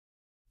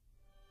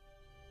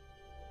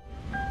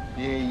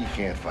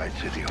can't fight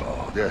City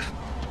Hall. Just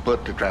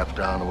put the traps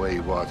down the way he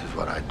wants is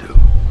what I do.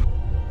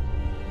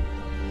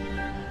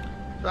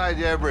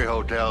 Besides, every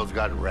hotel's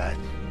got rats.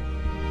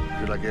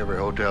 Just like every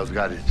hotel's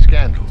got its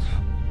scandals.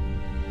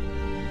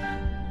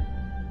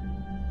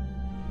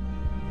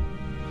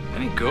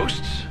 Any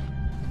ghosts?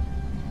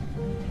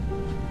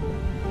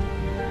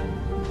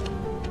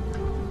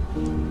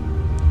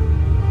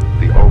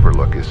 The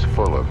Overlook is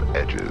full of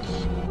edges.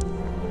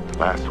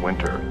 Last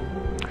winter,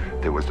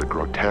 there was a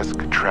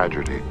grotesque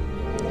tragedy.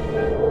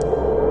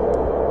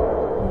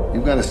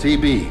 You've got a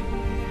CB.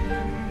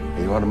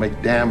 And you want to make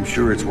damn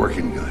sure it's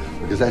working good.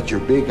 Because that's your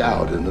big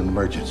out in an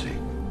emergency.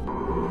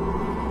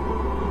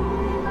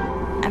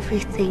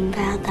 Everything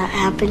bad that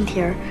happened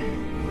here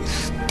is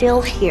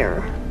still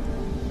here.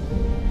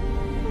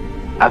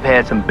 I've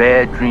had some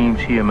bad dreams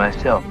here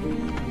myself.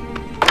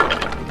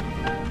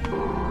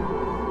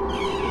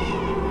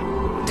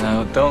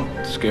 No,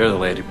 don't scare the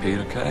lady, Pete,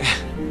 okay?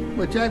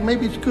 Well, Jack,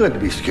 maybe it's good to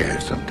be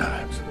scared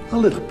sometimes. A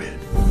little bit.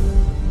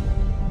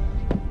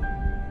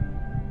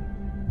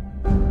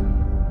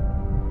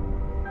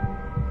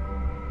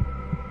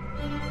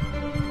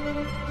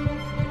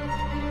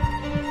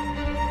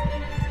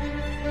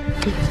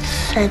 They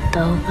said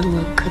the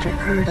Overlook couldn't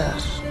hurt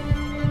us.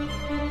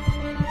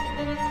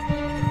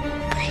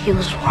 But he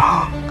was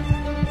wrong.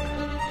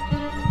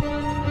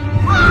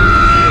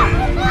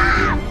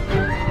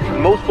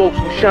 Most folks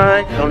who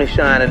shine only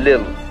shine a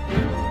little.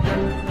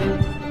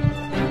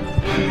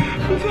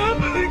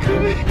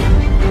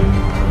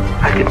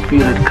 I can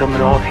feel it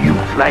coming off you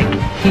like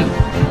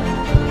heat.